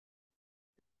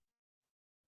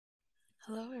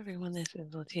Hello, everyone. This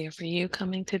is Latia for you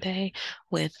coming today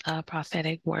with a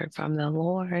prophetic word from the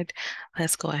Lord.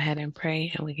 Let's go ahead and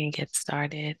pray and we can get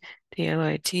started. Dear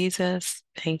Lord Jesus,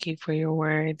 thank you for your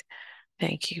word.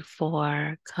 Thank you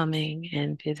for coming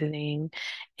and visiting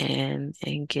and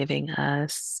giving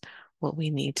us what we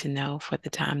need to know for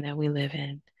the time that we live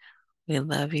in. We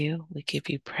love you. We give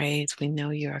you praise. We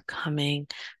know you are coming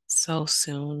so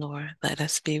soon, Lord. Let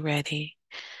us be ready.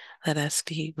 Let us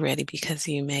be ready because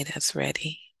you made us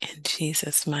ready. In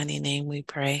Jesus' mighty name we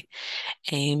pray.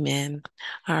 Amen.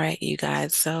 All right, you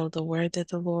guys. So the word that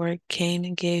the Lord came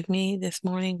and gave me this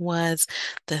morning was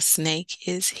the snake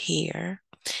is here.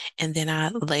 And then I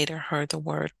later heard the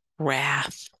word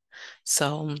wrath.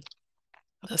 So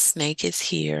the snake is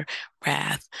here,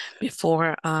 wrath.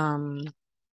 Before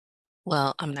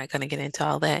well, I'm not going to get into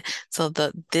all that. So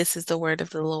this is the word of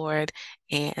the Lord,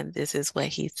 and this is what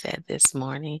he said this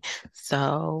morning.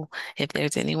 So if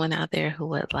there's anyone out there who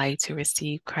would like to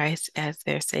receive Christ as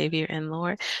their Savior and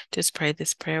Lord, just pray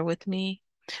this prayer with me.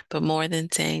 But more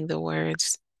than saying the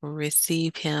words,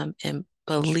 receive him and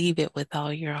believe it with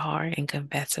all your heart and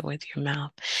confess it with your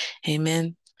mouth.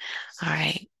 Amen. All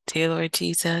right. Dear Lord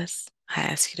Jesus, I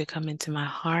ask you to come into my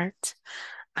heart.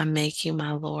 I make you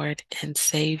my Lord and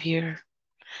Savior.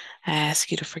 I ask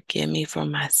you to forgive me for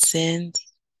my sins.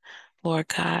 Lord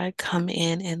God, come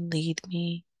in and lead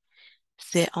me.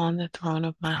 Sit on the throne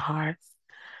of my heart.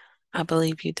 I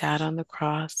believe you died on the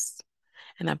cross,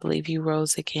 and I believe you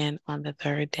rose again on the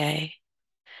third day.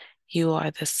 You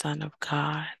are the Son of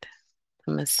God,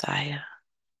 the Messiah.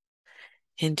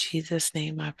 In Jesus'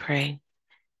 name I pray.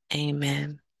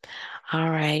 Amen. All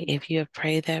right. If you have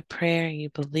prayed that prayer and you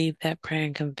believe that prayer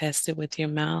and confessed it with your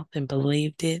mouth and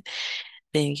believed it,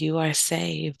 then you are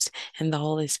saved, and the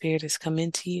Holy Spirit has come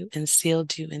into you and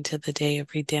sealed you into the day of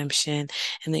redemption.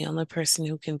 And the only person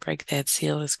who can break that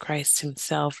seal is Christ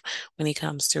Himself when He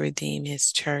comes to redeem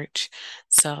His church.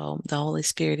 So the Holy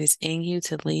Spirit is in you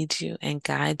to lead you and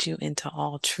guide you into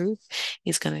all truth.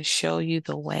 He's going to show you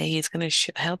the way. He's going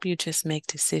to help you just make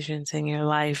decisions in your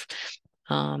life.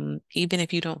 Even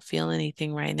if you don't feel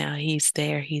anything right now, He's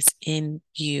there. He's in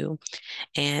you,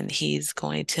 and he's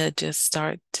going to just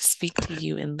start to speak to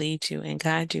you and lead you and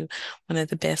guide you. One of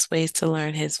the best ways to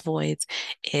learn his voice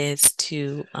is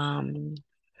to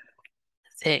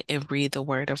sit and read the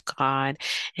word of God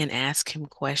and ask him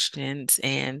questions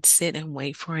and sit and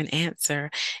wait for an answer.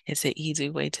 It's an easy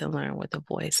way to learn what the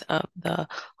voice of the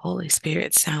Holy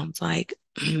Spirit sounds like.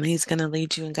 He's going to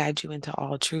lead you and guide you into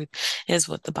all truth, is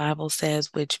what the Bible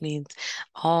says, which means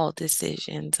all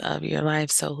decisions of your life.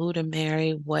 So who to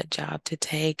marry, what job to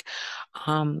take,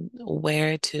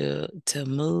 where to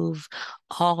move,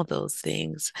 all those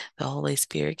things the Holy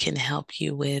Spirit can help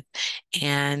you with.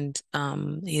 And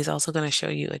he's also going to show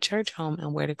you a church home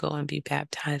and where to go and be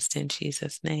baptized in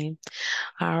Jesus' name.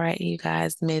 All right, you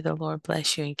guys, may the Lord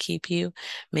bless you and keep you.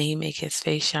 May he make his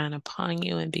face shine upon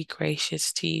you and be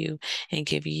gracious to you and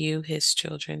give you, his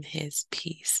children, his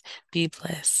peace. Be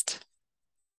blessed.